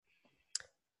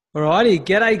Alrighty,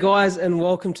 g'day guys and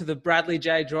welcome to the Bradley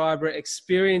J. Driver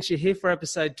Experience. You're here for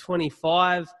episode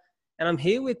 25 and I'm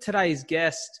here with today's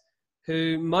guest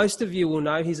who most of you will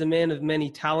know. He's a man of many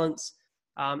talents,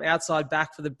 outside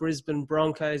back for the Brisbane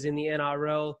Broncos in the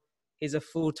NRL. He's a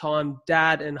full-time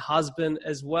dad and husband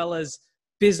as well as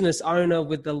business owner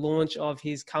with the launch of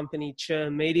his company Chur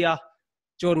Media.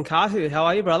 Jordan Kahu, how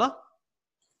are you, brother?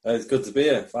 It's good to be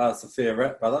here. It's a fair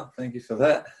rap, brother. Thank you for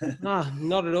that.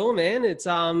 Not at all, man. It's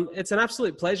an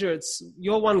absolute pleasure.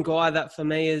 You're one guy that for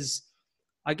me is,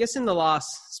 I guess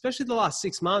especially the last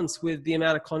 6 months with the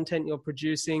amount of content you're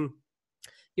producing,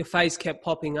 your face kept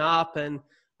popping up and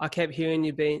I kept hearing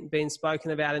you being spoken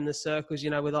about in the circles,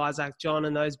 with Isaac John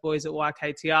and those boys at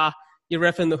YKTR. You're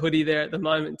repping the hoodie there at the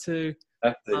moment too.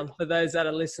 For those that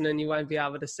are listening, you won't be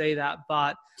able to see that.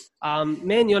 But,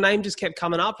 man, your name just kept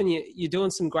coming up and you're doing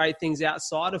some great things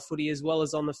outside of footy as well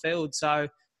as on the field. So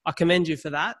I commend you for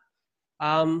that.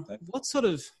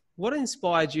 What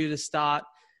inspired you to start?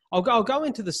 I'll go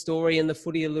into the story and the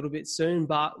footy a little bit soon,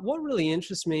 but what really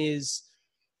interests me is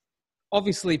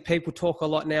obviously people talk a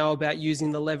lot now about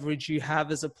using the leverage you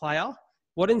have as a player.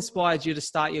 What inspired you to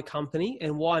start your company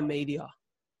and why media?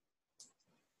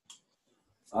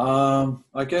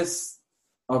 I guess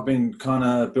I've been kind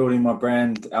of building my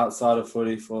brand outside of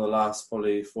footy for the last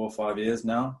probably 4 or 5 years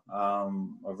now.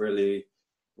 I've really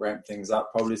ramped things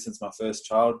up probably since my first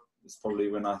child. It's probably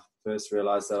when I first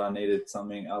realized that I needed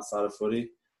something outside of footy.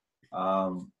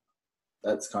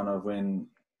 That's kind of when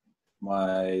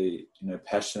my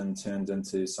passion turned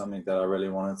into something that I really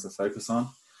wanted to focus on.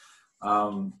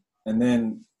 And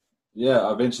then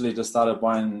I eventually just started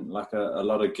buying like a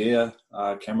lot of gear,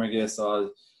 camera gear.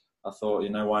 So I thought,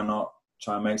 why not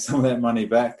try and make some of that money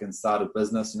back and start a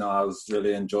business? I was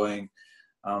really enjoying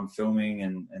filming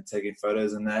and taking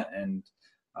photos and that. And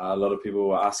a lot of people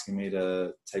were asking me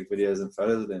to take videos and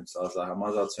photos of them. So I was like, I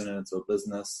might as well turn it into a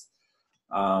business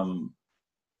and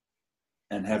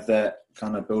have that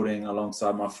kind of building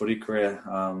alongside my footy career.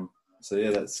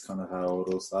 That's kind of how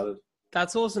it all started.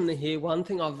 That's awesome to hear. One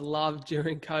thing I've loved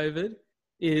during COVID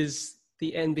is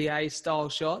the NBA style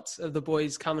shots of the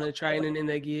boys coming to training in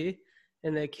their gear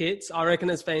and their kits. I reckon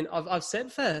it's been, I've said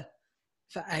for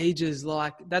ages,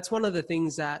 like that's one of the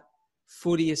things that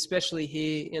footy, especially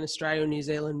here in Australia and New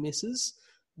Zealand, misses.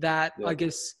 I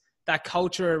guess that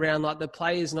culture around like the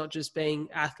players not just being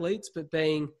athletes, but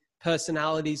being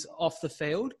personalities off the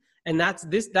field. And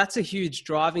that's a huge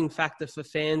driving factor for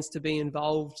fans to be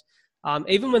involved.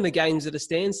 Even when the game's at a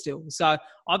standstill. So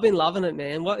I've been loving it,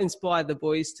 man. What inspired the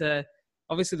boys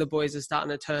obviously the boys are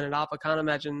starting to turn it up. I can't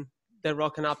imagine they're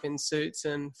rocking up in suits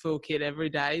and full kit every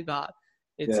day, but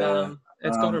it's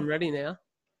got them ready now.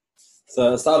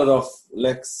 So I started off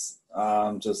Lex,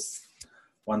 just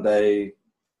one day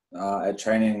at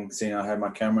training, seeing I had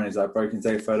my camera and he's like, bro, can you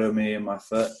take a photo of me and my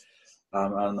foot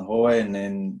out in the hallway? And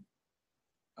then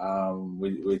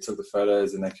we took the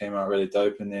photos and they came out really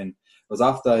dope. And then it was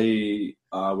after we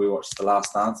watched the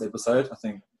Last Dance episode, I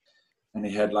think, and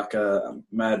he had like a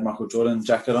Mad Michael Jordan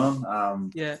jacket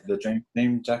on, the Dream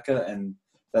Team jacket, and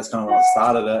that's kind of what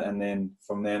started it. And then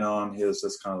from then on, he was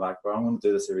just kind of like, bro, I'm going to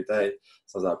do this every day.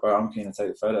 So I was like, bro, I'm keen to take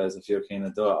the photos. If you're keen to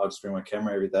do it, I'll just bring my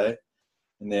camera every day.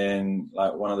 And then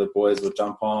like one of the boys would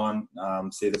jump on,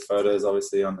 see the photos,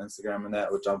 obviously on Instagram and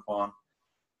that would jump on.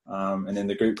 And then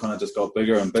the group kind of just got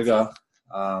bigger and bigger.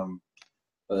 But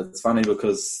it's funny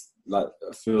because like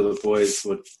a few of the boys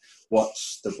would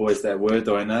watch the boys that were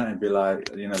doing it and be like,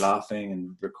 laughing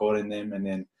and recording them. And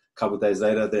then a couple of days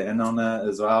later, they're in on it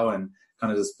as well, and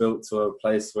kind of just built to a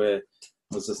place where it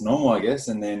was just normal, I guess.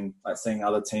 And then like seeing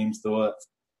other teams do it,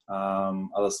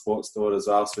 other sports do it as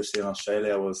well, especially in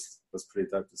Australia, was pretty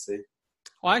dope to see.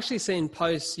 I actually seen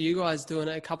posts you guys doing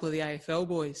it, a couple of the AFL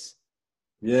boys.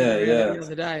 Yeah. The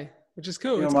other day, which is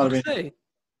cool. It's good to see.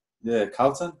 Yeah,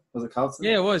 Carlton? Was it Carlton?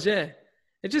 Yeah, it was, yeah.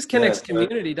 It just connects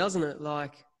community, doesn't it?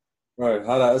 Like, bro,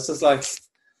 it's just like,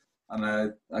 I don't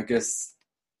know, I guess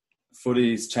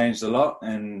footy's changed a lot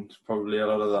and probably a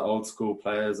lot of the old school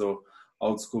players or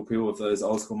old school people with those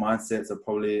old school mindsets are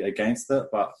probably against it,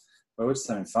 but we're just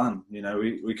having fun.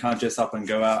 We can't dress up and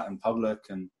go out in public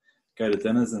and go to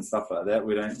dinners and stuff like that.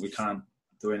 We can't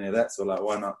do any of that. So like,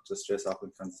 why not just dress up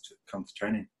and come to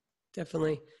training?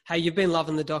 Definitely. Hey, you've been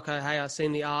loving the doco. Hey, I've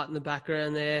seen the art in the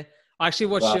background there. I actually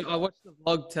watched I watched the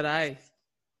vlog today.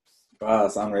 Wow,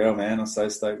 it's unreal, man. I'm so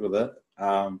stoked with it.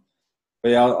 But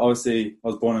yeah, obviously I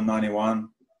was born in 91.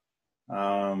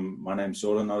 My name's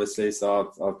Jordan, obviously.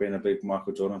 So I've been a big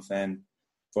Michael Jordan fan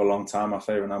for a long time. My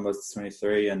favorite number is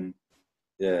 23. And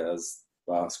yeah,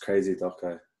 it's crazy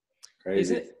doco.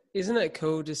 Crazy. Isn't it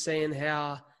cool just seeing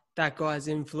how that guy's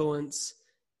influence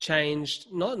changed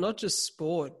not just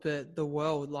sport, but the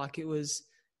world. Like, it was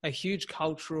a huge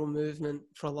cultural movement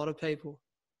for a lot of people.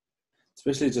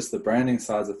 Especially just the branding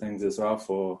sides of things as well,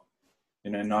 for,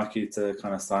 Nike to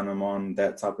kind of sign him on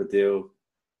that type of deal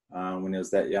when he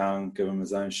was that young, give him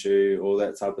his own shoe, all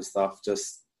that type of stuff,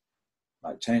 just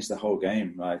like changed the whole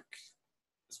game. Like,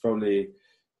 it's probably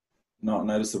not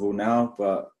noticeable now,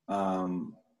 but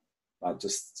like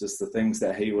just the things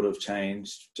that he would have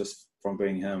changed just from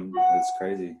being him is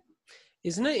crazy.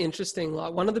 Isn't it interesting?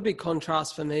 Like, one of the big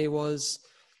contrasts for me was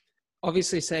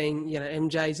obviously seeing,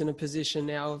 MJ's in a position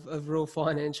now of real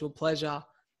financial pleasure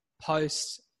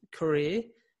post-career.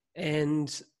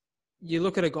 And you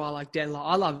look at a guy like Den.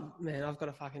 Like, I've got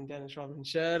a fucking Dennis Rodman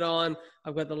shirt on.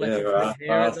 I've got the leopard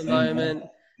hair at the moment.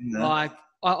 Like,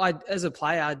 I, as a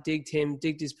player, I digged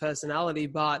his personality,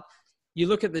 but you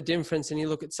look at the difference and you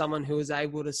look at someone who was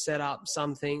able to set up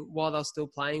something while they're still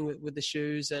playing with the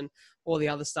shoes and all the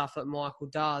other stuff that Michael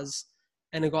does,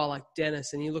 and a guy like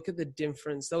Dennis, and you look at the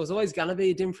difference. There was always going to be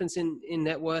a difference in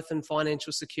net worth and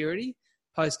financial security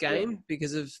post-game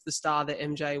because of the star that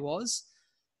MJ was.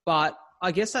 But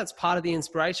I guess that's part of the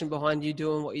inspiration behind you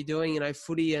doing what you're doing.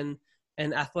 Footy and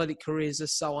athletic careers are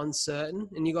so uncertain,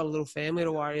 and you got a little family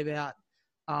to worry about.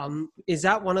 Is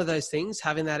that one of those things,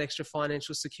 having that extra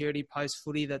financial security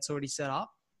post-footy that's already set up?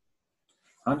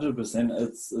 100%.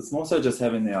 It's more so just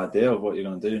having the idea of what you're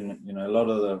going to do. A lot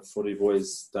of the footy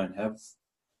boys don't have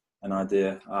an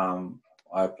idea.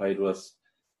 I played with,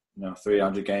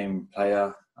 300 game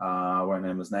player. I won't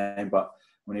name his name, but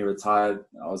when he retired,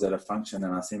 I was at a function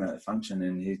and I seen him at a function,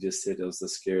 and he just said it was the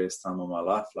scariest time of my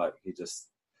life. Like, he just,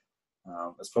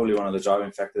 it's probably one of the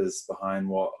driving factors behind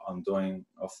what I'm doing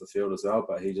off the field as well.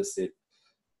 But he just said,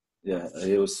 yeah,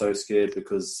 he was so scared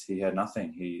because he had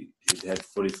nothing. He'd had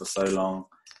footy for so long.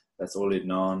 That's all he'd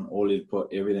known, all he'd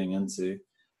put everything into.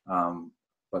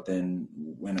 But then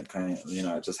when it came,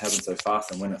 it just happened so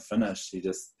fast. And when it finished, he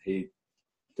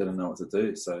didn't know what to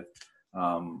do. So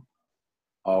I'll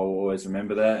always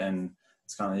remember that. And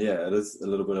it's kind of, it is a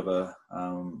little bit of a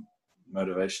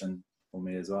motivation for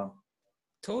me as well.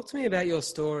 Talk to me about your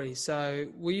story. So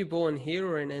were you born here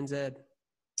or in NZ?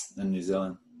 In New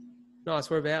Zealand.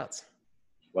 Nice. Whereabouts?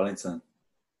 Wellington.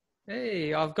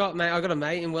 Hey, I've got a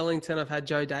mate in Wellington. I've had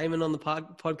Joe Damon on the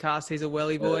podcast. He's a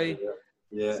Welly boy.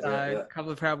 Yeah. A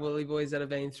couple of proud Welly boys that have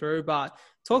been through. But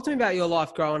talk to me about your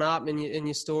life growing up and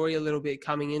your story a little bit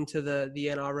coming into the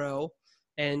NRL.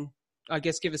 And I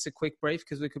guess give us a quick brief,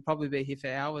 because we could probably be here for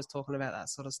hours talking about that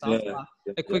sort of stuff.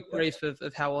 A quick brief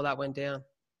of how all that went down.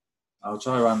 I'll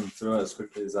try to run through it as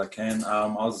quickly as I can. I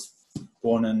was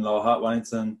born in Lower Hutt,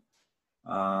 Wellington.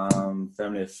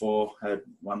 Family of four, had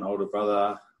one older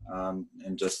brother,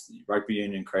 and just rugby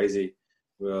union crazy.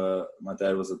 My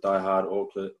dad was a diehard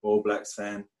All Blacks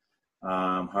fan,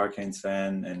 Hurricanes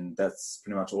fan, and that's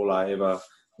pretty much all I ever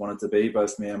wanted to be,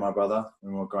 both me and my brother,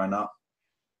 when we were growing up.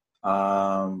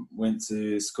 Went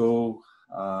to school,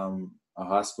 a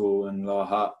high school in Lower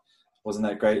Hutt. Wasn't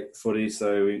that great footy,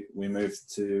 so we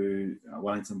moved to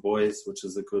Wellington Boys, which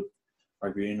is a good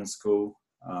rugby union school.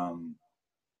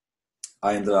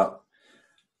 I ended up,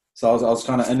 so I was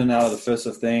kind of in and out of the first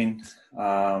 15,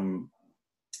 and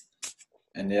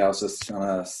I was just kind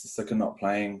of sick of not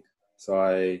playing. So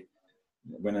I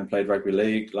went and played rugby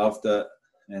league, loved it,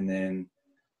 and then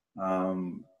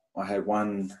I had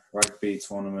one rugby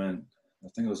tournament. I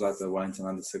think it was like the Wellington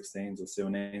under 16s or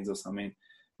 17s or something.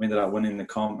 We ended up winning the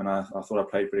comp, and I thought I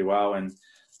played pretty well, and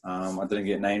I didn't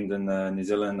get named in the New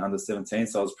Zealand under 17,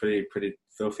 so I was pretty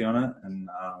filthy on it. And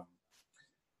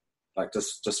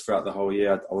just throughout the whole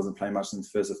year, I wasn't playing much in the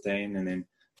first 15, and then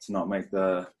to not make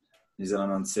the New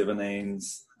Zealand under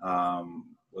 17s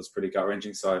was pretty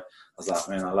gut-wrenching. So I was like,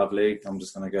 man, I love league. I'm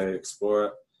just going to go explore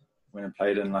it. Went and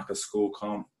played in like a school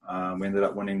comp. We ended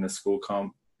up winning the school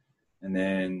comp, and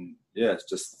then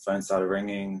just the phone started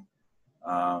ringing.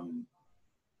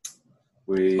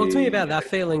 Talk to me about that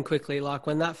feeling quickly, like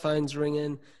when that phone's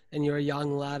ringing and you're a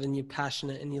young lad and you're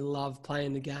passionate and you love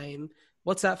playing the game.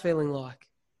 What's that feeling like?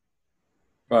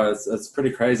 Bro, it's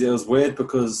pretty crazy. It was weird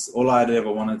because all I'd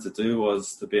ever wanted to do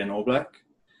was to be an All Black,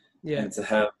 and to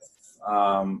have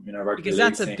rugby because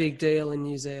that's a big deal in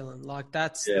New Zealand. Like,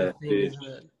 that's the thing, isn't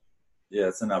it? Yeah,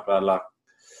 it's in our blood. Like,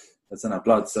 it's in our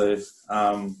blood. So it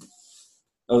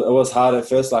was hard at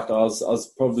first. Like, I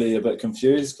was probably a bit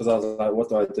confused because I was like, what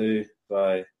do I do? Do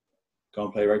I go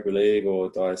and play rugby league, or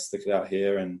do I stick it out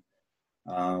here and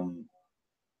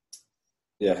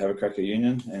have a crack at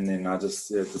union? And then I just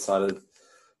decided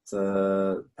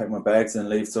to pack my bags and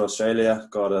leave to Australia.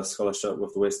 Got a scholarship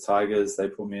with the West Tigers. They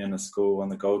put me in a school on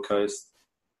the Gold Coast.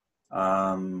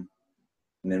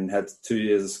 and then had 2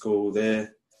 years of school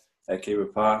there at Kiwi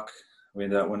Park. We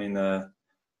ended up winning the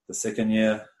second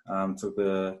year, took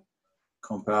the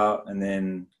comp out, and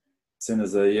then as soon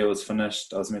as the year was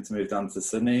finished, I was meant to move down to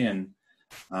Sydney, and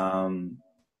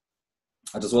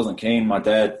I just wasn't keen. My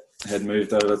dad had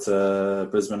moved over to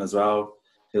Brisbane as well.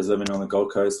 He was living on the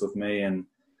Gold Coast with me, and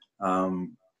I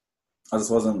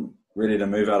just wasn't ready to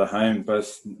move out of home.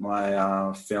 Both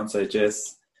my fiance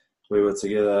Jess, we were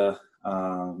together,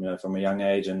 from a young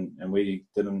age, and we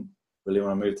didn't really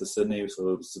want to move to Sydney. So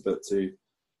it was a bit too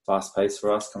fast paced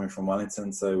for us coming from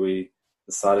Wellington. So we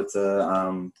decided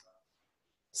to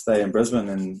stay in Brisbane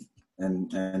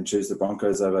and choose the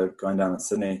Broncos over going down to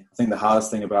Sydney. I think the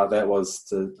hardest thing about that was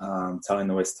to telling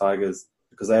the West Tigers,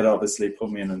 because they'd obviously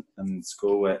put me in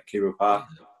school at Kiwi Park.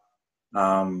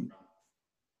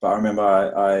 But I remember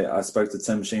I spoke to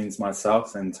Tim Sheens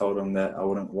myself and told him that I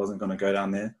wasn't going to go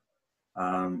down there.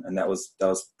 And that was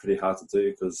pretty hard to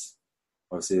do, because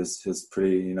obviously he was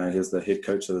pretty, he was the head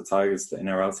coach of the Tigers, the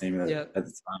NRL team at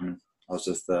the time. I was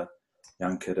just a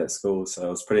young kid at school, so it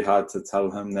was pretty hard to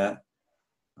tell him that.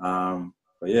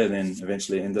 But yeah, then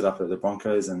eventually ended up at the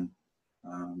Broncos, and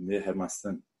had my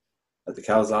stint at the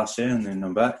Cows last year, and then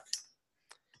I'm back.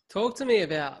 Talk to me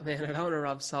about, man, I don't want to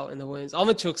rub salt in the wounds. I'm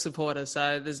a Chuk supporter,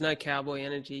 so there's no Cowboy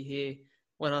energy here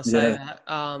when I say that.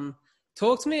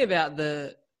 Talk to me about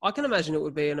I can imagine it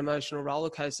would be an emotional roller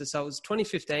coaster. So it was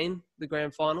 2015, the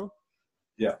grand final.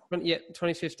 Yeah,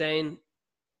 2015.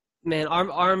 Man,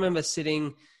 I remember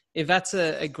sitting, if that's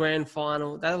a grand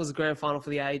final, that was a grand final for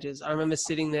the ages. I remember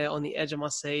sitting there on the edge of my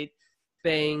seat,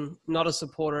 being not a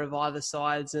supporter of either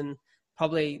sides, and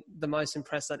probably the most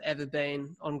impressed I'd ever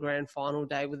been on grand final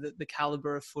day with the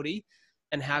caliber of footy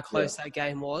and how close that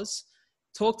game was.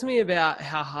 Talk to me about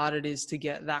how hard it is to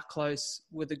get that close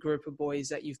with a group of boys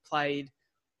that you've played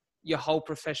your whole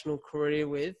professional career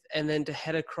with, and then to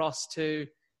head across to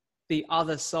the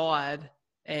other side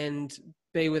and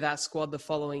be with that squad the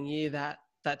following year that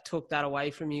took that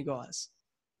away from you guys.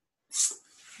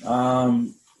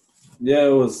 Yeah,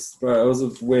 it was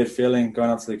a weird feeling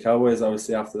going up to the Cowboys,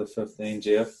 obviously after the 15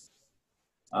 GF.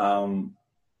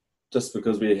 Just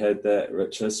because we had that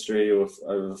rich history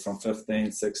from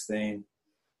 15, 16,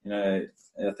 I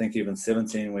think even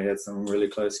 17 we had some really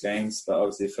close games, but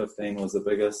obviously 15 was the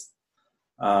biggest.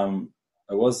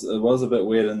 It was a bit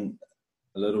weird and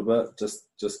a little bit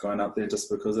just going up there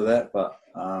just because of that, but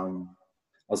I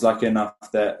was lucky enough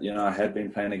that I had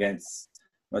been playing against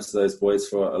most of those boys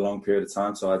for a long period of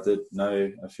time, so I did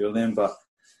know a few of them. But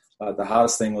the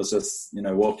hardest thing was just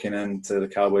walking into the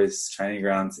Cowboys training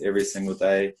grounds every single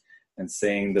day and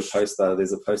seeing the poster.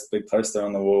 There's a big poster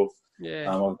on the wall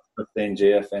of 15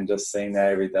 GF, and just seeing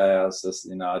that every day. I was just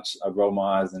I'd roll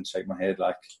my eyes and shake my head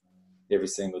like every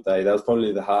single day. That was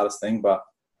probably the hardest thing. But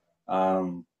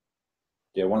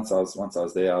once I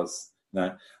was there, I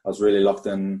was really locked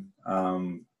in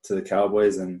to the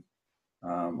Cowboys, and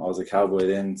I was a Cowboy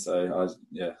then, so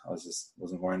I just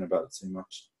wasn't worrying about it too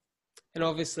much. And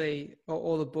obviously,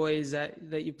 all the boys that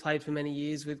you played for many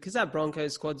years with, because that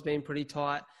Broncos squad's been pretty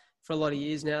tight for a lot of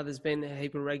years now. There's been a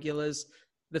heap of regulars.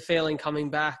 The feeling coming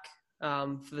back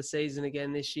for the season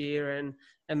again this year, and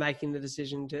making the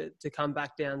decision to come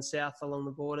back down south along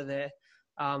the border there,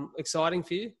 exciting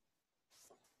for you?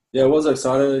 Yeah, it was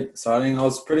exciting. I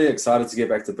was pretty excited to get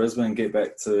back to Brisbane and get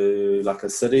back to like a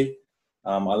city.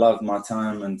 I loved my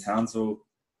time in Townsville,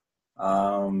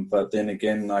 but then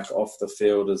again, like off the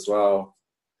field as well,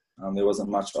 there wasn't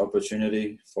much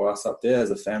opportunity for us up there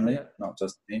as a family, not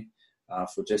just me,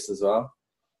 for Jess as well.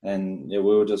 And we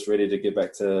were just ready to get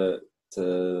back to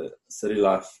city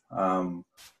life.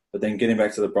 But then getting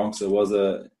back to the Bronx, it was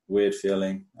a weird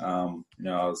feeling. I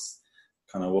was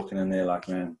kind of walking in there like,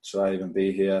 man, should I even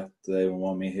be here? Do they even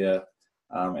want me here?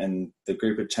 And the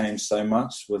group had changed so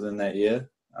much within that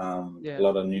year. A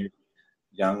lot of new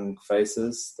young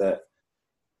faces that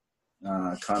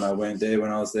kind of weren't there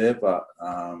when I was there. But,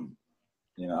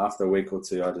 after a week or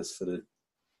two, I just fitted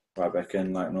right back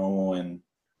in like normal. And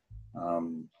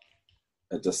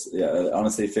it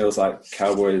honestly feels like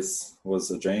Cowboys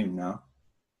was a dream now.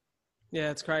 Yeah,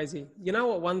 it's crazy. You know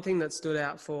what? One thing that stood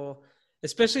out for,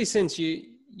 especially since you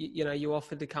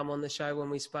offered to come on the show when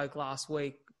we spoke last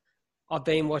week, I've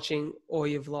been watching all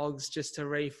your vlogs just to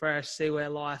refresh, see where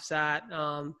life's at,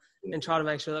 and try to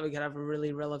make sure that we can have a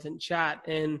really relevant chat.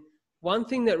 And one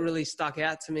thing that really stuck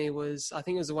out to me was, I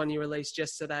think it was the one you released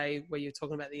yesterday where you were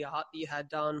talking about the art that you had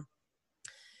done,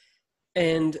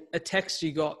 and a text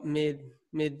you got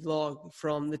mid-vlog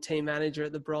from the team manager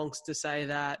at the Bronx to say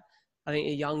that I think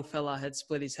a young fella had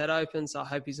split his head open, so I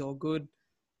hope he's all good.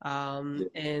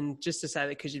 And just to say that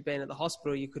because you'd been at the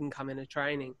hospital, you couldn't come into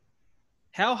training.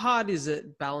 How hard is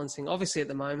it balancing? Obviously, at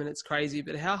the moment, it's crazy,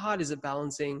 but how hard is it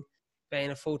balancing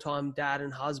being a full-time dad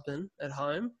and husband at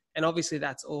home? And obviously,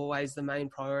 that's always the main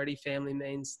priority. Family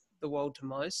means the world to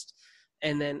most.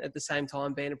 And then at the same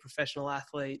time, being a professional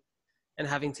athlete and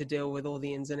having to deal with all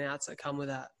the ins and outs that come with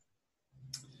that.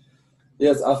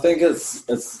 Yes, I think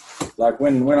it's like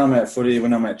when I'm at footy,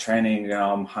 when I'm at training,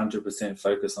 I'm 100%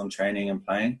 focused on training and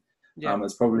playing. Yeah.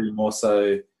 It's probably more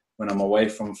so when I'm away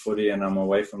from footy and I'm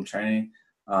away from training.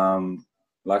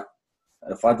 Like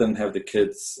if I didn't have the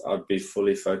kids, I'd be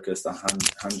fully focused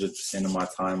 100% of my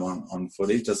time on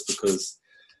footy, just because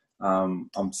I'm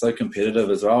so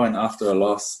competitive as well. And after a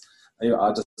loss,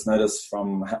 I just noticed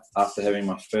from after having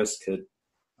my first kid,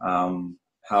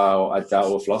 how I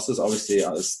dealt with losses. Obviously,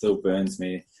 it still burns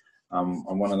me.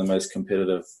 I'm one of the most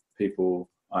competitive people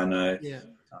I know. Yeah.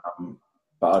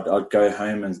 But I'd go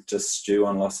home and just stew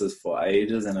on losses for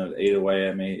ages, and it would eat away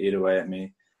at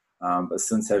me. But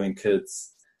since having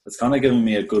kids, it's kind of given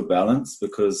me a good balance,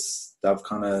 because they've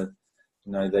kind of,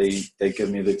 they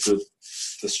give me the good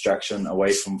distraction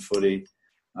away from footy,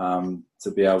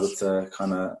 to be able to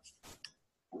kind of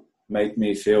make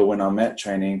me feel when I'm at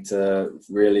training to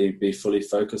really be fully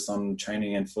focused on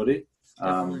training and footy.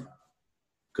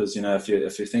 Because, if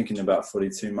you're thinking about footy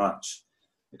too much,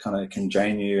 it kind of can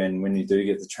drain you. And when you do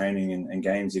get to training and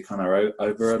games, you kind of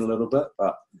over it a little bit.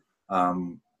 But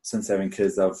since having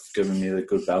kids, they've given me the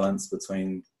good balance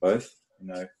between both,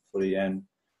 footy and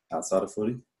outside of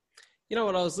footy. You know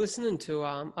what, I was listening to,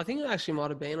 I think it actually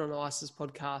might have been on ICE's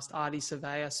podcast, Artie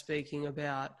Surveyor speaking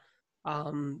about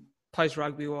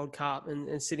post-Rugby World Cup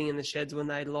and sitting in the sheds when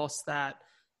they lost that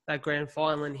grand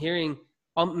final, and hearing,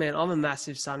 I'm a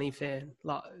massive Sonny fan,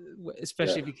 like,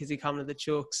 especially because he come to the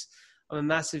Chooks. I'm a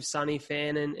massive Sonny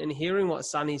fan, and hearing what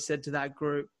Sonny said to that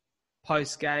group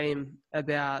post-game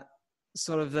about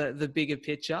sort of the bigger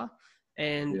picture.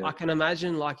 And I can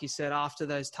imagine, like you said, after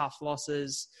those tough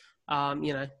losses,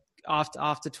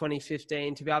 after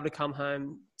 2015, to be able to come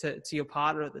home to your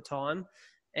partner at the time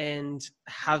and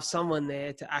have someone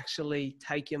there to actually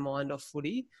take your mind off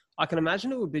footy, I can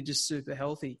imagine it would be just super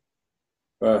healthy.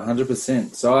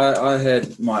 100%. So I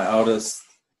had my eldest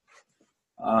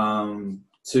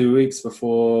 2 weeks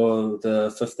before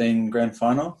the 15 grand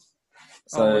final.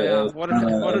 So what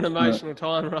an emotional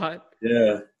time, right?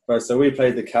 Yeah. So we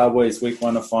played the Cowboys week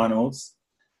 1 of finals,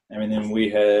 and then we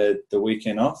had the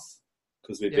weekend off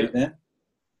because we beat them.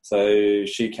 So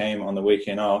she came on the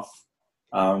weekend off.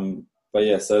 But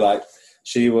yeah, so like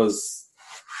she was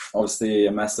obviously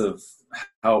a massive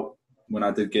help when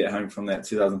I did get home from that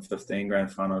 2015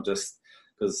 grand final, just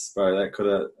because, bro, that could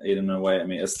have eaten away at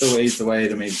me. It still eats away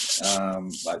at me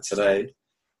like today,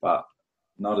 but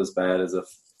not as bad as if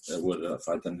it would if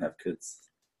I didn't have kids.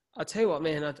 I'll tell you what,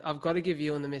 man, I've got to give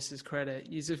you and the missus credit.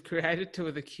 You've created two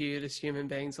of the cutest human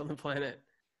beings on the planet.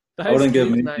 I wouldn't give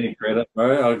me any credit,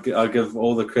 bro. I'll give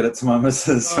all the credit to my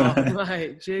missus. Oh,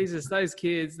 mate, Jesus, those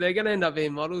kids, they're going to end up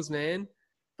being models, man.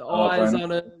 The eyes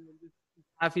on it,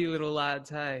 happy little lads,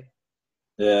 hey?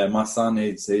 Yeah, my son,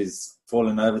 he's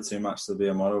falling over too much to be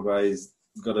a model, bro. He's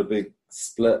got a big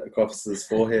split across his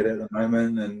forehead at the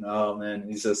moment, and, oh, man,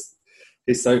 he's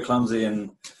so clumsy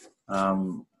and,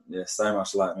 so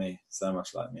much like me.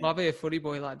 Might be a footy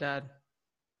boy like Dad.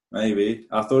 Maybe.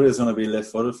 I thought he was going to be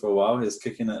left-footed for a while. He was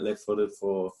kicking it left-footed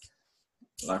for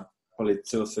like probably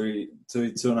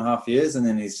 2.5 years, and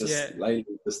then he's just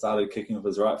lately just started kicking with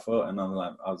his right foot. And I'm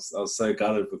like, I was so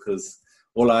gutted, because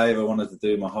all I ever wanted to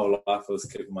do my whole life was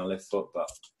kick with my left foot.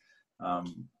 But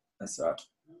that's all right.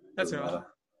 That's all right.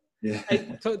 Yeah.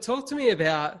 Hey, talk to me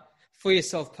about, for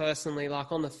yourself personally,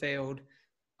 like on the field.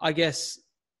 I guess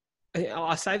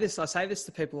I say this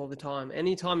to people all the time.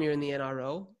 Anytime you're in the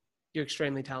NRL, you're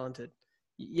extremely talented.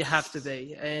 You have to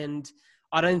be. And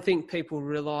I don't think people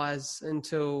realise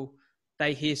until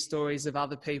they hear stories of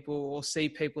other people or see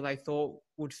people they thought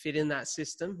would fit in that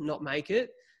system not make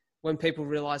it, when people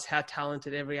realise how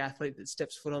talented every athlete that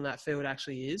steps foot on that field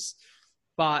actually is.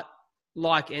 But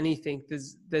like anything,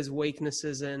 there's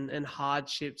weaknesses and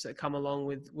hardships that come along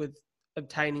with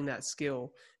obtaining that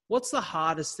skill. What's the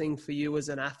hardest thing for you as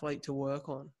an athlete to work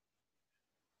on?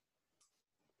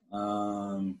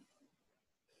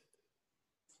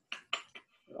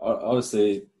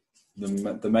 Obviously,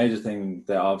 the major thing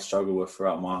that I've struggled with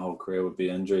throughout my whole career would be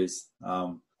injuries.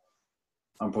 I'm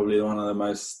probably one of the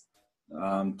most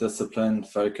disciplined,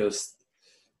 focused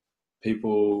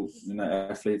people,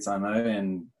 athletes I know,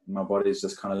 and my body's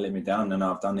just kind of let me down, and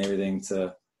I've done everything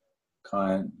to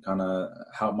kind of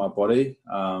help my body.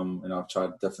 I've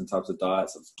tried different types of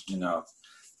diets. I've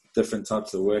different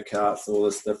types of workouts, all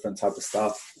this different type of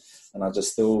stuff, and I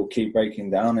just still keep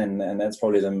breaking down, and that's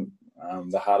probably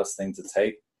the hardest thing to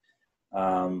take.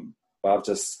 But I've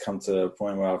just come to a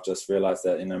point where I've just realised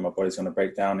that, my body's going to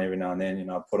break down every now and then.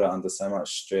 I put it under so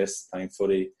much stress playing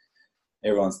footy.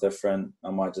 Everyone's different.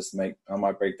 I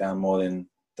might break down more than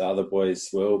the other boys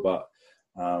will, but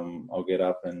I'll get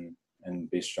up and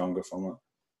be stronger from it.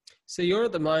 So you're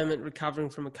at the moment recovering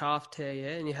from a calf tear,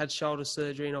 yeah? And you had shoulder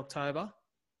surgery in October?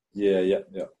 Yeah.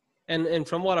 And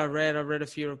from what I read a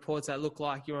few reports that look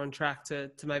like you're on track to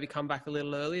maybe come back a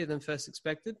little earlier than first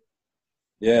expected?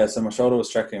 Yeah, so my shoulder was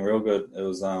tracking real good. It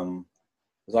was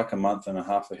like a month and a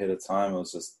half ahead of time. It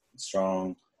was just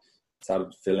strong.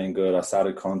 Started feeling good. I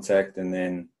started contact, and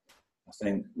then I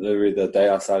think literally the day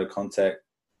I started contact,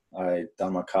 I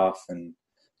done my calf and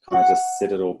kind of just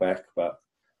set it all back. But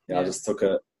yeah, I just took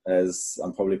it as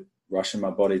I'm probably rushing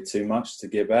my body too much to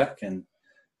get back. And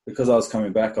because I was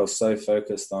coming back, I was so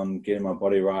focused on getting my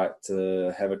body right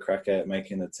to have a crack at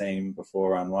making the team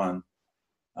before round one.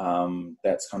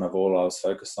 That's kind of all I was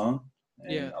focused on.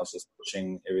 And I was just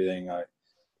pushing everything,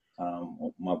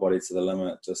 my body to the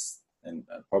limit, and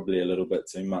probably a little bit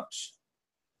too much.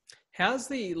 How's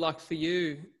for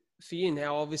you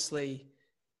now, obviously,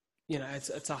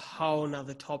 it's a whole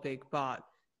nother topic, but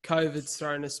COVID's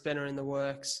thrown a spanner in the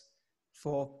works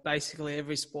for basically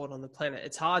every sport on the planet.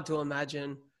 It's hard to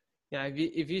imagine,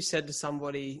 if you said to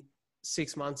somebody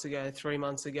 6 months ago, 3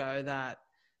 months ago that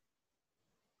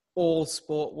all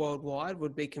sport worldwide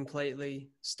would be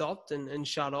completely stopped and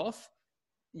shut off,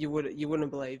 you wouldn't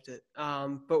have believed it.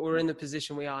 But we're in the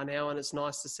position we are now, and it's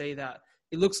nice to see that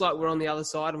it looks like we're on the other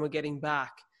side and we're getting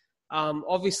back.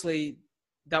 Obviously,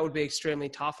 that would be extremely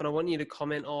tough, and I want you to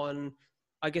comment on,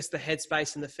 I guess, the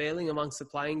headspace and the feeling amongst the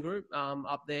playing group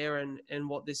up there and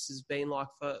what this has been like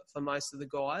for most of the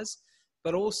guys.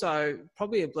 But also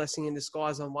probably a blessing in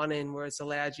disguise on one end where it's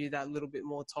allowed you that little bit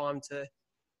more time to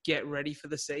get ready for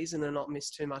the season and not miss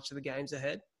too much of the games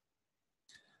ahead.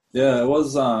 Yeah, it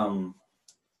was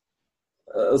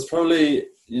probably,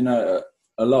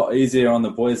 a lot easier on the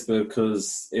boys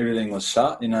because everything was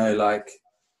shut,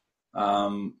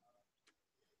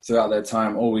 throughout that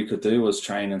time, all we could do was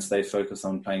train and stay focused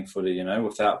on playing footy,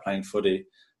 without playing footy.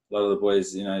 A lot of the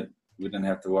boys, we didn't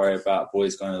have to worry about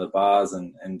boys going to the bars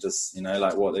and just,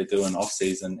 like what they do in off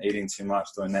season, eating too much,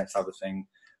 doing that type of thing.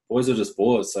 Boys were just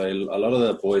bored. So a lot of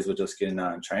the boys were just getting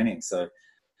out and training. So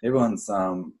everyone's,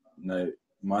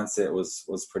 mindset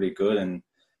was pretty good, and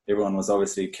everyone was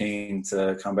obviously keen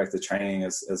to come back to training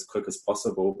as quick as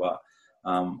possible. But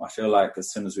I feel like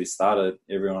as soon as we started,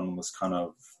 everyone was kind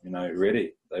of,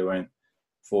 ready. They weren't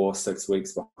 4-6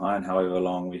 weeks behind, however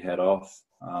long we had off.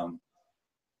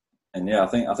 And yeah, I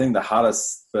think the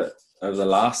hardest bit over the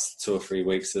last 2 or 3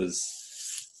 weeks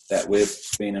is that we've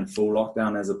been in full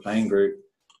lockdown as a playing group,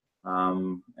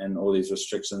 and all these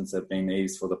restrictions have been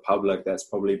eased for the public. That's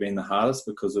probably been the hardest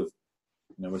because of,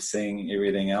 we're seeing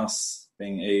everything else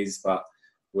being eased, but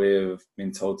we've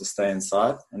been told to stay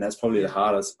inside, and that's probably the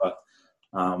hardest. But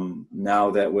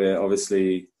now that we're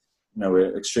obviously,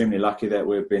 we're extremely lucky that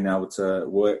we've been able to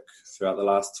work throughout the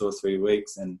last 2 or 3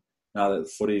 weeks, and now that the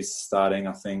footy's starting,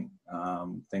 I think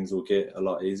things will get a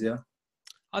lot easier.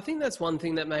 I think that's one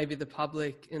thing that maybe the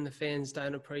public and the fans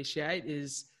don't appreciate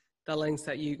is the lengths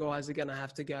that you guys are going to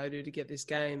have to go to get this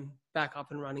game back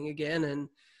up and running again. And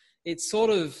it's sort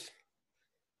of,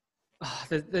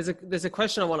 there's a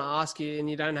question I want to ask you, and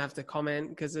you don't have to comment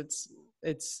because it's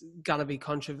going to be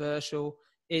controversial.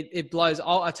 It blows.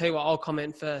 I'll tell you what, I'll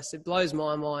comment first. It blows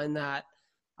my mind that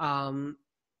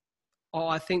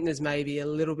I think there's maybe a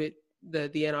little bit, the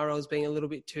NRL is being a little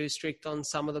bit too strict on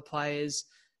some of the players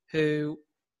who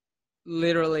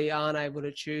literally aren't able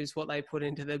to choose what they put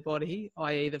into their body,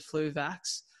 i.e. the flu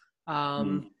vax.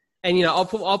 And, I'll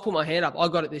put my hand up. I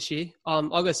got it this year. I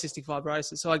got cystic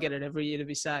fibrosis, so I get it every year to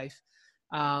be safe.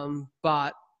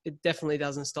 But it definitely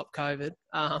doesn't stop COVID.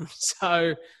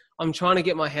 So I'm trying to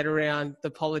get my head around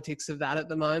the politics of that at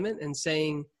the moment, and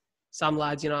seeing some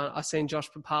lads, I've seen Josh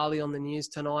Papali on the news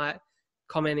tonight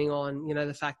commenting on,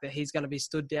 the fact that he's going to be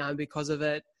stood down because of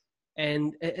it.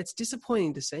 And it's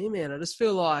disappointing to see, man. I just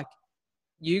feel like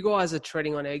you guys are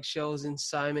treading on eggshells in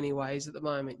so many ways at the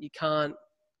moment. You can't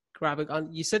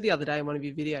you said the other day in one of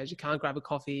your videos, you can't grab a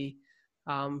coffee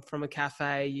from a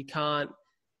cafe. You can't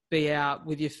be out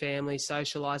with your family,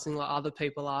 socializing like other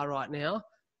people are right now.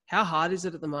 How hard is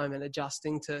it at the moment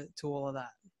adjusting to all of that?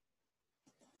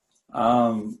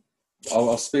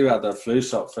 I'll speak about the flu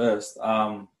shot first.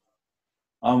 I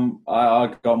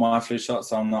got my flu shot,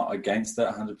 so I'm not against it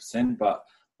 100%, but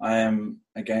I am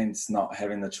against not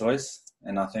having the choice.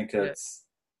 And I think it's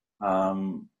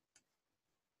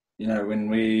when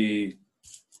we,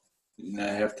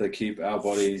 have to keep our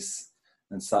bodies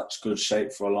in such good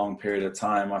shape for a long period of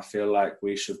time, I feel like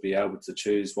we should be able to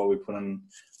choose what we put in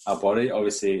our body.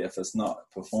 Obviously, if it's not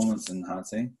performance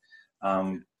enhancing,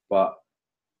 but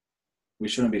we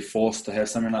shouldn't be forced to have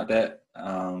something like that.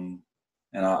 And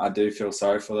I do feel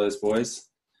sorry for those boys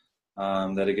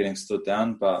that are getting stood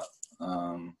down. But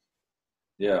I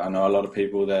know a lot of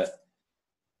people that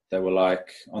were like,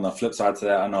 on the flip side to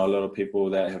that, I know a lot of people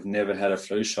that have never had a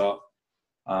flu shot,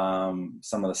 some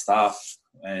of the staff,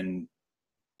 and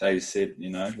they said,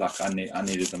 like, I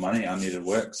needed the money, I needed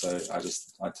work, so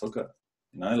I took it.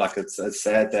 Like, it's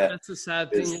sad that that's a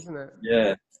sad thing, isn't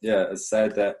it? Yeah, it's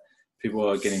sad that people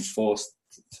are getting forced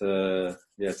to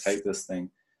take this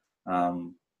thing.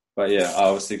 But I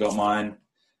obviously got mine,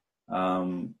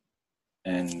 and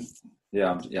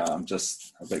I'm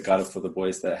just a bit gutted for the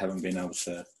boys that haven't been able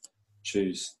to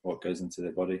choose what goes into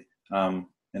their body. And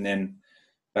then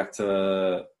back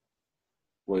to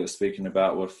what you're speaking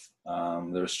about with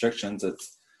the restrictions, it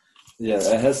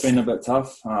has been a bit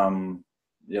tough.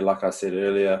 Like I said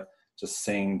earlier, just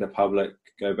seeing the public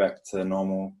go back to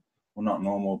normal, well, not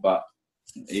normal, but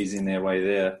easing their way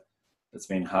there. It's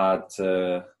been hard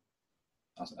to,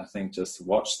 I think, just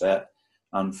watch that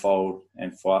unfold,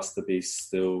 and for us to be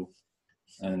still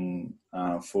in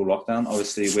full lockdown.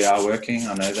 Obviously, we are working,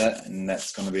 I know that, and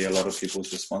that's going to be a lot of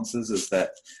people's responses, is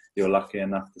that you're lucky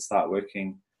enough to start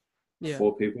working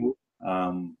for people.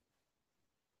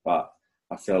 But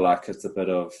I feel like it's a bit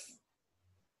of,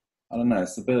 I don't know,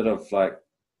 it's a bit of like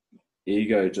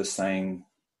ego just saying,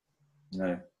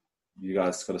 you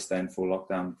guys got to stay in full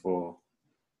lockdown for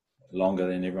longer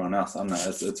than everyone else. I don't know.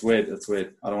 It's weird. It's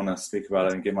weird. I don't want to speak about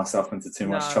it and get myself into too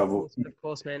much trouble. Of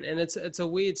course, man. And it's a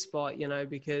weird spot,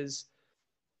 because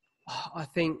I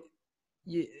think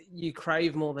you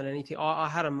crave more than anything. I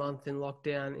had a month in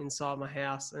lockdown inside my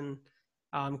house, and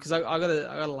because I got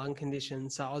a lung condition,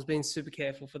 so I was being super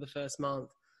careful for the first month.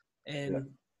 And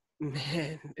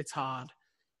man, it's hard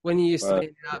when you used to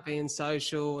be out being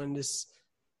social and just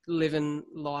living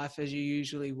life as you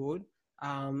usually would.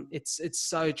 It's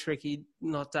so tricky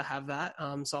not to have that.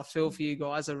 So I feel for you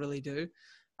guys, I really do.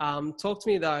 Talk to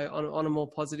me though on a more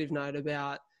positive note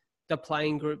about the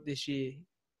playing group this year.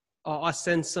 I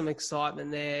sense some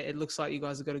excitement there. It looks like you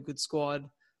guys have got a good squad.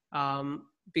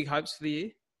 Big hopes for the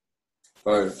year.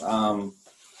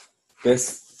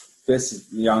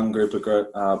 Best young group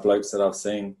of blokes that I've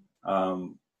seen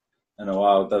in a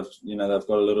while. They've got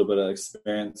a little bit of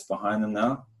experience behind them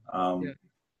now.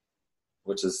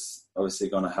 Which is obviously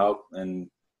going to help, and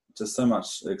just so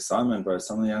much excitement, bro.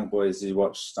 Some of the young boys you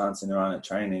watch dancing around at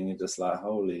training, you're just like,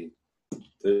 holy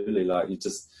dooly, like, you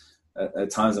just, at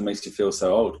times it makes you feel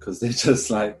so old, because they're just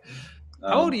like...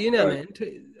 How old are you now, man?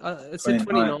 It's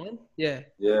 29? Yeah,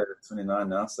 29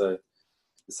 now. So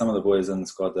some of the boys in the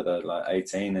squad that are like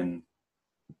 18, and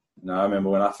I remember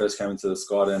when I first came into the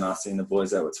squad and I seen the boys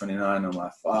that were 29, I'm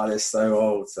like, wow, they're so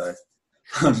old. So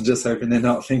I'm just hoping they're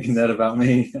not thinking that about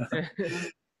me.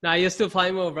 No, you're still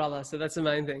playing well, brother. So that's the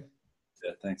main thing.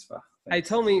 Yeah, thanks, bro. Hey,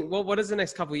 tell me, what does the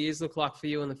next couple of years look like for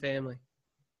you and the family?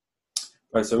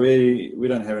 Right, so we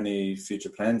don't have any future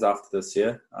plans after this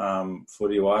year.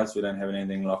 Footy-wise, we don't have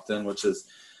anything locked in, which is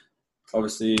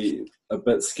obviously a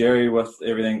bit scary with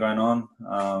everything going on.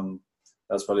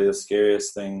 That's probably the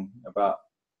scariest thing about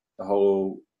the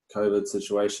whole COVID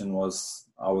situation, was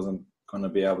I wasn't going to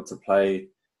be able to play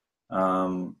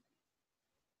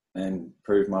and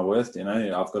prove my worth.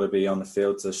 I've got to be on the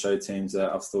field to show teams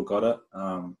that I've still got it.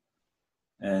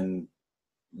 And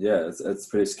yeah, it's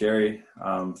pretty scary.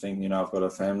 Thinking, I've got a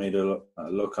family to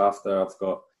look after. I've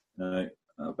got, a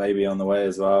baby on the way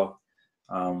as well.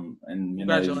 And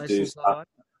Congratulations, you do start,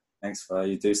 thanks,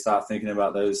 you do start thinking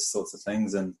about those sorts of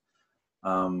things. And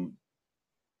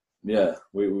we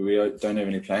don't have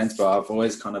any plans, but I've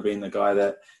always kind of been the guy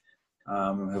that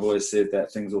have always said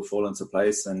that things will fall into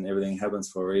place and everything happens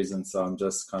for a reason. So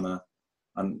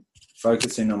I'm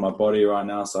focusing on my body right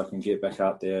now, so I can get back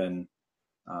out there and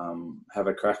have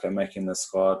a crack at making the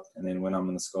squad. And then when I'm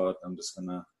in the squad, I'm just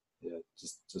gonna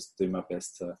just do my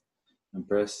best to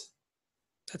impress.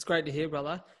 That's great to hear,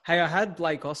 brother. Hey, I had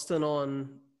Blake Austin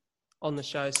on the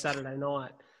show Saturday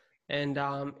night, and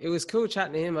it was cool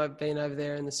chatting to him. I've been over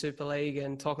there in the Super League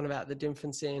and talking about the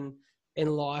difference in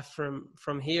life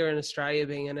from here in Australia,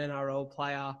 being an NRL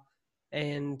player,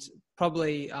 and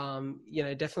probably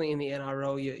definitely in the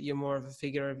NRL you're more of a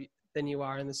figure than you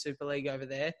are in the Super League over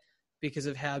there, because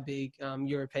of how big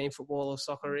European football or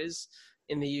soccer is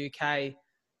in the UK.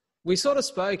 We sort of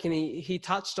spoke, and he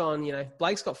touched on,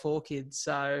 Blake's got 4 kids,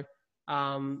 so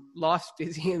life's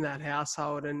busy in that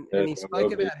household. And he it spoke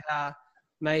will be. about how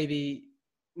maybe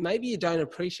you don't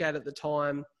appreciate at the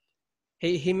time.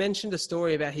 He mentioned a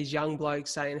story about his young bloke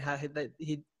saying how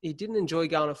he didn't enjoy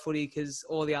going to footy because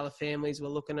all the other families were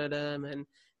looking at him and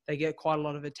they get quite a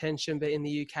lot of attention. But in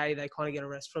the UK, they kind of get a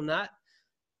rest from that.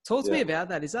 Talk to me about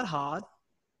that. Is that hard?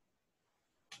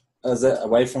 Is it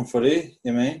away from footy,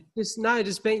 you mean?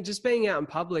 Just being out in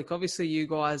public. Obviously, you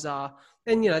guys are,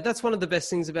 and that's one of the best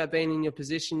things about being in your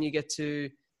position. You get to,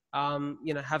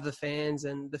 have the fans,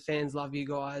 and the fans love you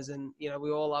guys, and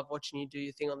we all love watching you do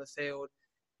your thing on the field.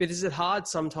 But is it hard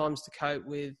sometimes to cope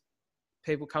with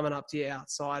people coming up to you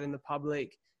outside in the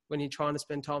public when you're trying to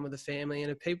spend time with the family?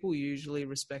 And are people usually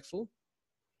respectful?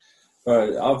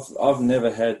 Bro, I've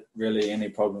never had really any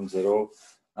problems at all.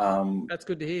 That's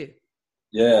good to hear.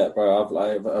 Yeah, bro. I've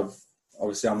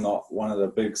obviously I'm not one of the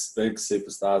big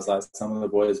superstars like some of the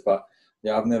boys, but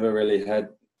yeah, I've never really had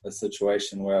a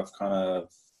situation where I've kind of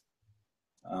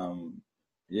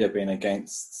been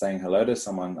against saying hello to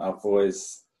someone. I've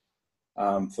always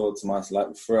thought to myself,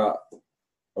 like throughout,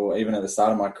 or even at the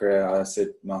start of my career, I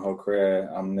said my whole career,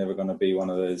 I'm never going to be one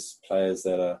of those players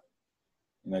that are,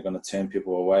 going to turn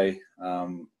people away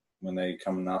when they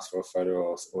come and ask for a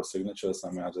photo or signature or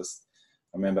something. I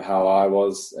remember how I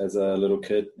was as a little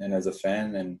kid and as a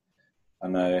fan, and I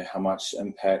know how much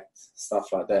impact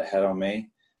stuff like that had on me,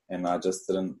 and I just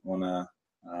didn't want to,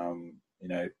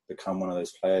 become one of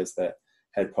those players that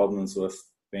had problems with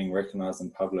being recognised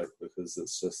in public, because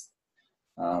it's just,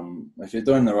 if you're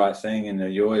doing the right thing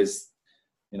and you're always,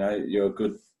 you're a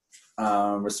good,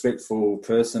 respectful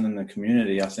person in the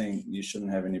community, I think you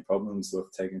shouldn't have any problems with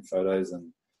taking photos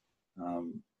and,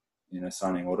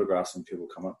 signing autographs when people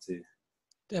come up to you.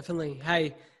 Definitely.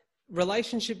 Hey,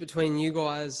 relationship between you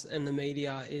guys and the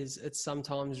media it's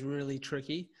sometimes really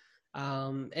tricky.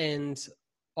 And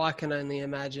I can only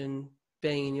imagine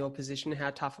being in your position, how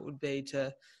tough it would be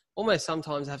to almost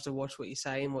sometimes have to watch what you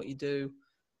say and what you do.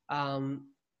 I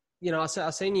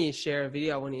seen you share a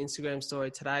video on your Instagram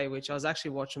story today, which I was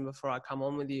actually watching before I come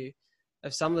on with you,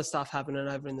 of some of the stuff happening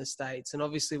over in the States. And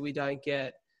obviously we don't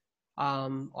get,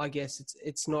 I guess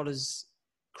it's not as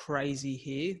crazy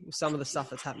here. Some of the stuff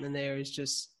that's happening there is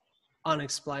just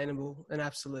unexplainable and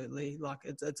absolutely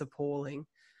it's appalling.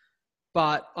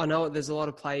 But I know there's a lot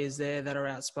of players there that are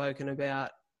outspoken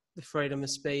about the freedom of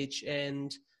speech,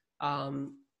 and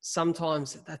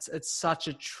sometimes it's such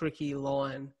a tricky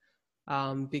line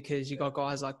because you got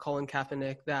guys like Colin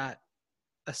Kaepernick that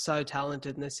are so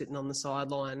talented and they're sitting on the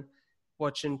sideline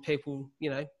watching people,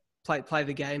 play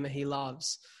the game that he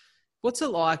loves. What's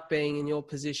it like being in your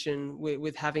position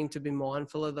with having to be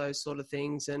mindful of those sort of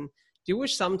things? And do you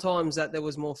wish sometimes that there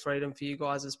was more freedom for you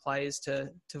guys as players to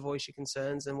voice your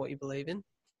concerns and what you believe in?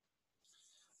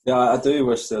 Yeah, I do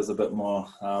wish there was a bit more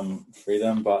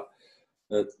freedom, but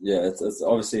it's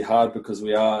obviously hard because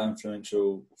we are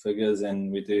influential figures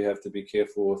and we do have to be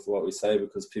careful with what we say,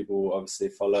 because people will obviously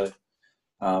follow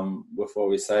with what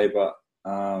we say. But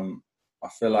I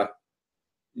feel like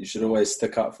you should always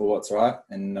stick up for what's right,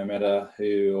 and no matter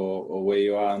who or where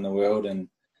you are in the world. And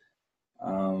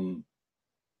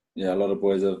a lot of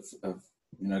boys have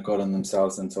gotten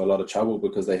themselves into a lot of trouble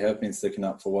because they have been sticking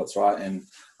up for what's right, and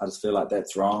I just feel like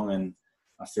that's wrong. And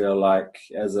I feel like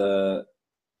as a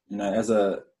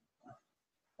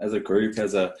group,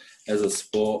 as a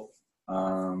sport,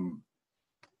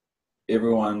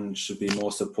 everyone should be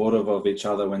more supportive of each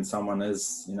other when someone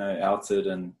is outed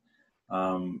and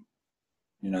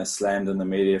slammed in the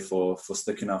media for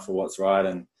sticking up for what's right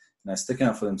and sticking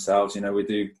up for themselves. We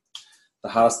do the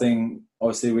hardest thing.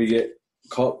 Obviously, we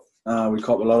cop a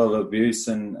lot of abuse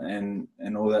and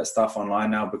all that stuff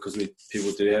online now, because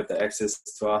people do have the access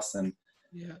to us. And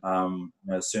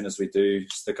as soon as we do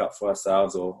stick up for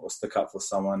ourselves or stick up for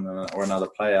someone or another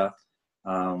player,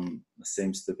 it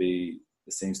seems to be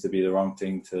the wrong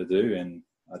thing to do. And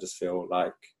I just feel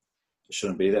like it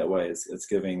shouldn't be that way. It's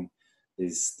giving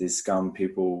these scum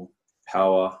people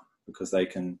power, because they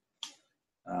can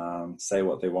say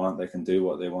what they want, they can do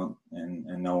what they want, and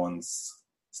no one's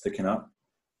sticking up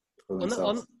for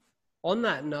themselves. On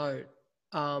that note,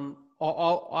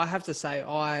 I have to say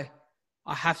I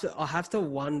have to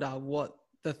wonder what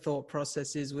the thought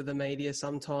process is with the media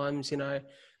sometimes.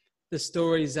 The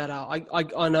stories that are,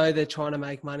 I know they're trying to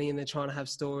make money and they're trying to have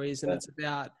stories, and it's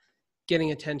about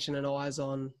getting attention and eyes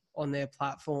on their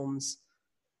platforms.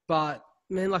 But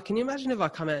man, can you imagine if I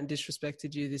come out and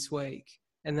disrespected you this week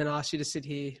and then asked you to sit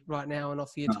here right now and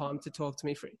offer your time to talk to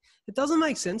me free? It doesn't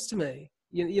make sense to me.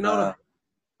 You know what I mean?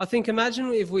 I think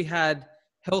imagine if we had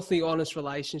healthy, honest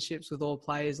relationships with all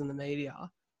players in the media.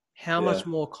 how much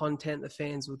more content the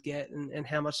fans would get and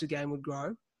how much the game would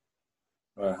grow.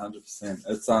 Right, 100%.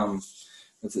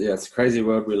 It's a crazy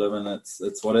world we live in.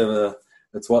 It's whatever.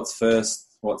 It's what's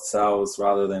first, what sells,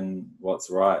 rather than what's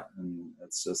right, and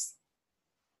it's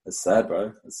sad,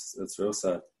 bro. It's real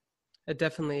sad. It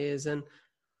definitely is, and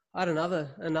I had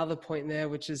another point there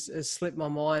which has slipped my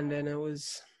mind, and it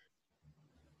was,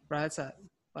 bro, it's that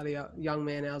bloody young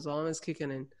man Alzheimer's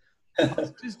kicking in.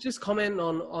 just comment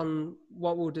on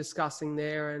what we were discussing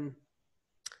there, and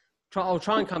I'll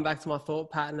try and come back to my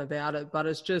thought pattern about it. But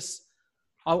it's just,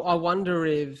 I wonder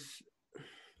if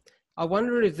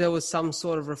there was some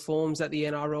sort of reforms that the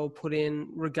NRL put in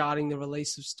regarding the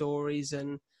release of stories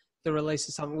and the release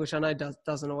of something, which I know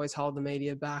doesn't always hold the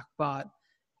media back. But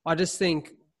I just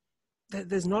think that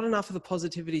there's not enough of the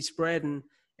positivity spread,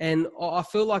 and I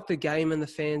feel like the game and the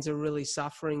fans are really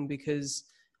suffering because,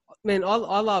 man,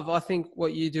 I think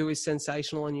what you do is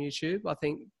sensational on YouTube. I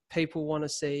think people want to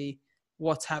see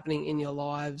what's happening in your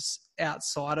lives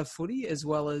outside of footy as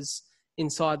well as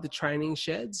inside the training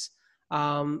sheds.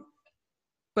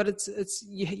 But it's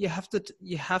you have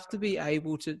to be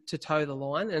able to toe the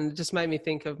line, and it just made me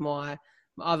think of my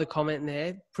other comment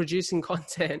there, producing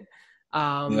content.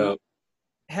 How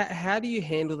do you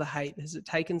handle the hate? Has it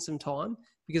taken some time?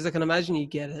 Because I can imagine you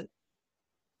get it.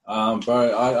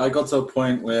 Bro, I got to a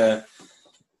point where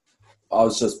I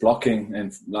was just blocking,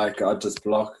 and like I'd just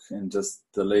block and just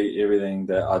delete everything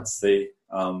that I'd see.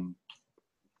 And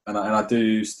I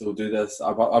do still do this.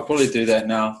 I probably do that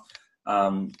now.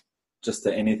 Just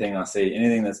to anything I see,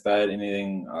 anything that's bad,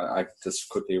 anything I just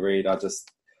quickly read, I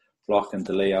just block and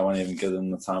delete. I won't even give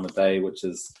them the time of day, which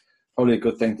is probably a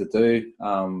good thing to do.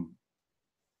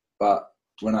 But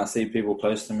when I see people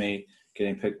close to me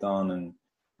getting picked on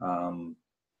and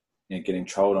getting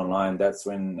trolled online, that's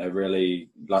when it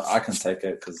really, like, I can take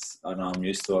it because I know I'm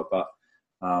used to it. But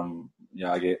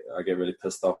I get really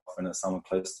pissed off when it's someone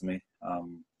close to me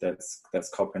that's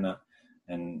copying it,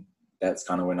 and that's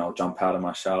kind of when I'll jump out of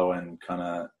my shell and kind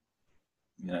of,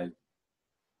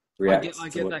 react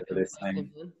to what they're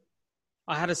saying.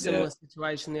 I had a similar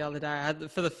situation the other day. I had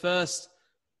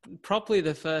probably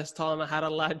the first time I had a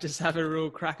lad just have a real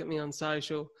crack at me on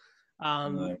social,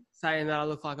 saying that I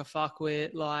look like a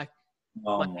fuckwit, like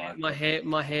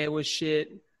my hair was shit.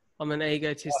 I'm an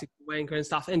egotistical wanker and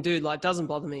stuff. And dude, like, doesn't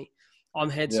bother me.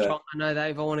 I'm headstrong. I know that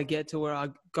if I want to get to where I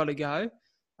got to go,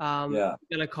 I'm going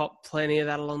to cop plenty of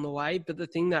that along the way. But the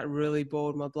thing that really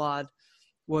boiled my blood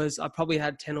was I probably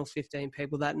had 10 or 15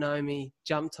 people that know me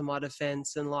jump to my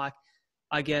defense and, like,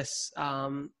 I guess,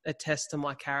 attest to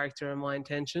my character and my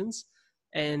intentions.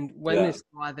 And when this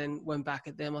guy then went back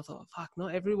at them, I thought, fuck,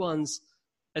 not everyone's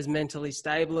as mentally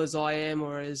stable as I am,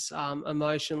 or as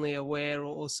emotionally aware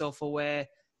or self-aware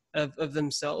of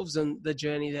themselves and the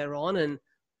journey they're on. And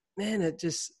man, it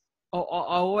just, I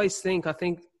always think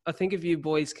of you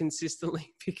boys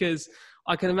consistently, because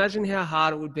I can imagine how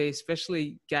hard it would be,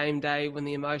 especially game day when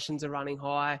the emotions are running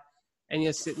high and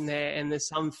you're sitting there and there's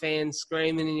some fan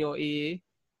screaming in your ear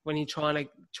when you're trying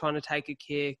to take a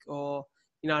kick, or,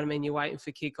 you know what I mean, you're waiting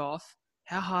for kickoff.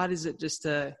 How hard is it just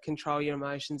to control your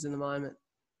emotions in the moment?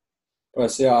 Well,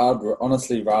 see, I'd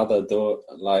honestly rather do it,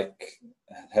 like,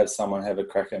 have someone have a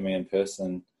crack at me in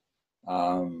person,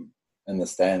 in the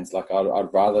stands. Like,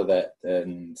 I'd rather that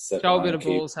than sit. Show a bit of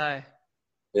balls, hey.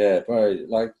 Yeah, bro.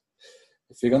 Like,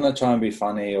 if you're gonna try and be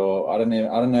funny, or I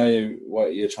don't know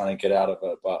what you're trying to get out of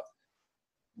it, but,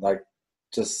 like,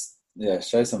 just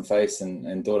show some face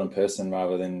and do it in person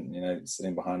rather than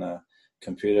sitting behind a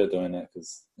computer doing it.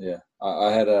 Because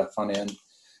I had a funny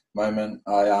moment.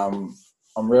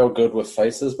 I'm real good with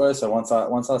faces, bro. So once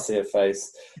I see a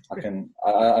face, I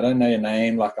don't know your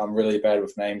name. Like, I'm really bad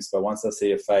with names, but once I see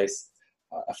your face,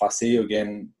 if I see you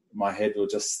again, my head will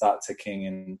just start ticking.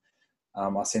 And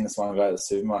I seen this one guy at the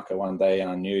supermarket one day,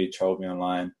 and I knew he trolled me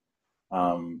online.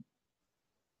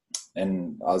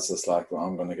 And I was just like, well,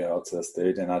 I'm going to go up to this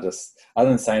dude. And I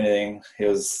didn't say anything. He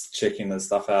was checking the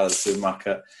stuff out of the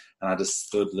supermarket, and I just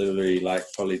stood literally like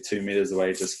probably 2 meters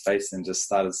away, just facing, and just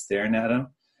started staring at him.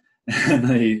 And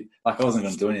I wasn't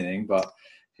going to do anything, but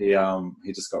he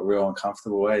just got real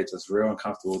uncomfortable. Just real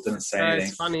uncomfortable. Didn't say anything.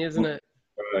 It's funny, isn't it?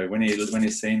 When he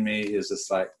seen me, he was just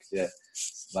like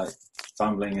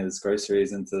fumbling his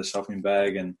groceries into the shopping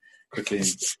bag and quickly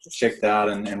checked out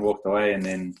and walked away. And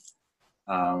then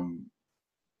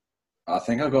I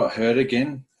think I got hurt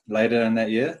again later in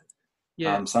that year.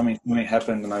 Yeah. Something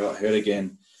happened and I got hurt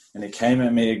again. And he came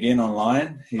at me again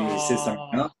online. He said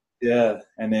something else. Yeah.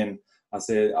 And then I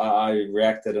said, I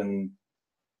reacted and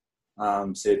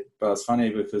said, but it's funny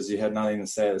because you had nothing to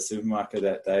say at the supermarket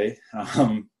that day.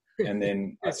 and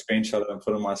then I screenshot it and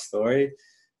put it in my story.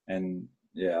 And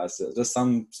yeah, just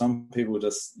some people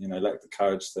just, lack the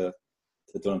courage to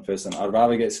do it in person. I'd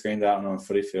rather get screened out on a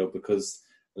footy field because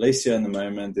at least you're in the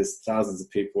moment. There's thousands of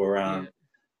people around.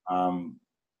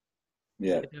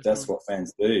 Yeah, that's what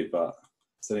fans do. But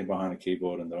sitting behind a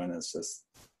keyboard and doing it's just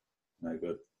no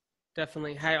good.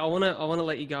 Definitely. Hey, I want to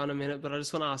let you go in a minute, but I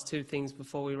just want to ask two things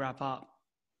before we wrap up.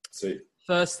 Sweet.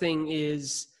 First thing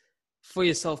is, for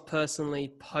yourself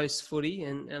personally, post footy,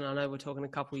 and I know we're talking a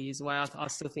couple of years away. I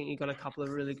still think you've got a couple of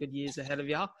really good years ahead of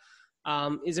you.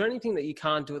 Is there anything that you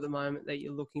can't do at the moment that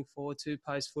you're looking forward to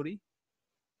post footy?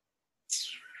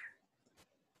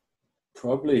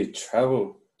 Probably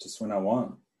travel just when I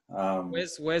want.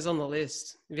 Where's on the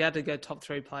list? If you had to go top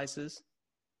 3 places.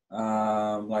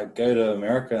 Like go to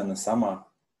America in the summer.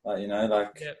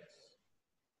 Yep.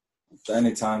 The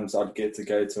only times I'd get to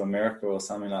go to America or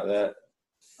something like that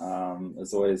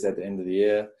is always at the end of the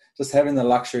year. Just having the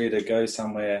luxury to go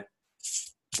somewhere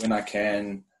when I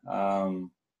can,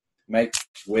 make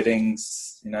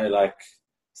weddings, like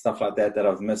stuff like that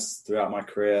I've missed throughout my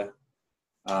career.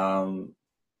 And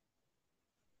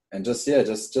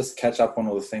just catch up on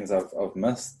all the things I've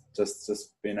missed.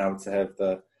 Just being able to have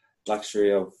the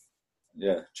luxury of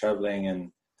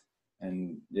traveling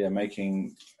and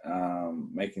making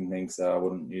things that I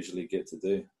wouldn't usually get to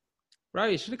do. Bro,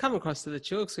 you should have come across to the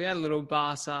Chur because we had a little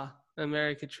Barca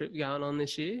America trip going on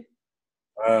this year.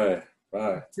 Right.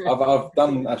 I've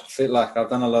done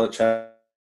a lot of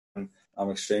traveling. I'm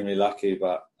extremely lucky,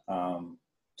 but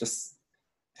just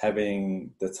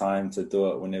having the time to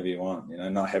do it whenever you want,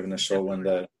 not having a short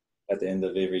window at the end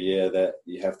of every year that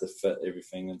you have to fit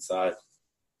everything inside.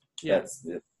 Yeah.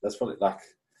 That's probably, like,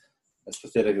 as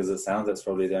pathetic as it sounds, that's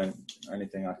probably the only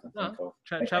thing I can think of.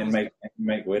 And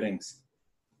make weddings.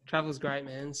 Travel's great,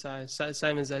 man. So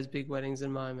same as those big weddings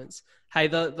and moments. Hey,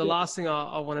 the last thing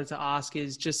I wanted to ask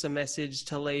is just a message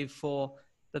to leave for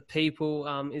the people.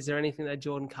 Is there anything that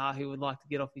Jordan Kahu would like to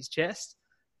get off his chest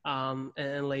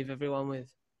and leave everyone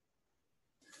with?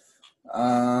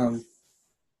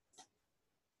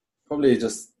 Probably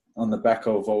just on the back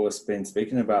of what we've been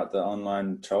speaking about, the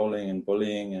online trolling and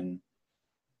bullying, and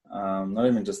not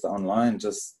even just the online,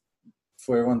 just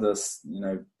for everyone to,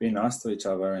 be nice to each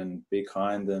other and be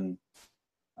kind and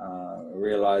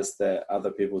realize that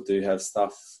other people do have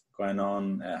stuff going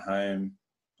on at home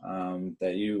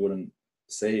that you wouldn't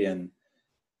see, and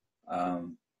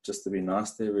just to be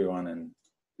nice to everyone and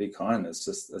be kind.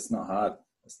 It's not hard.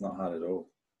 It's not hard at all.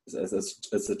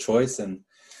 It's a choice, and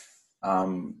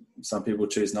some people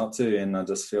choose not to, and I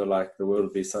just feel like the world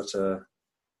would be such a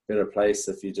better place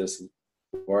if you just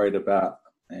worried about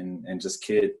and just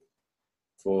cared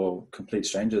for complete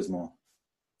strangers more.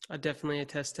 I definitely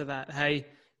attest to that. Hey,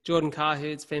 Jordan Kahu,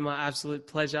 it's been my absolute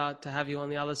pleasure to have you on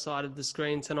the other side of the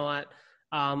screen tonight.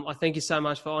 I thank you so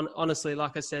much for, honestly,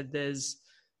 like I said, there's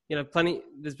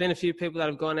been a few people that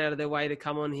have gone out of their way to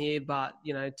come on here, but,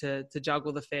 to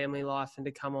juggle the family life and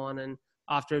to come on and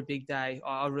after a big day,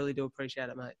 I really do appreciate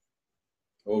it, mate.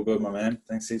 All good, my man.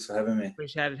 Thanks heaps for having me.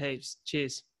 Appreciate it heaps.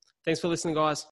 Cheers. Thanks for listening, guys.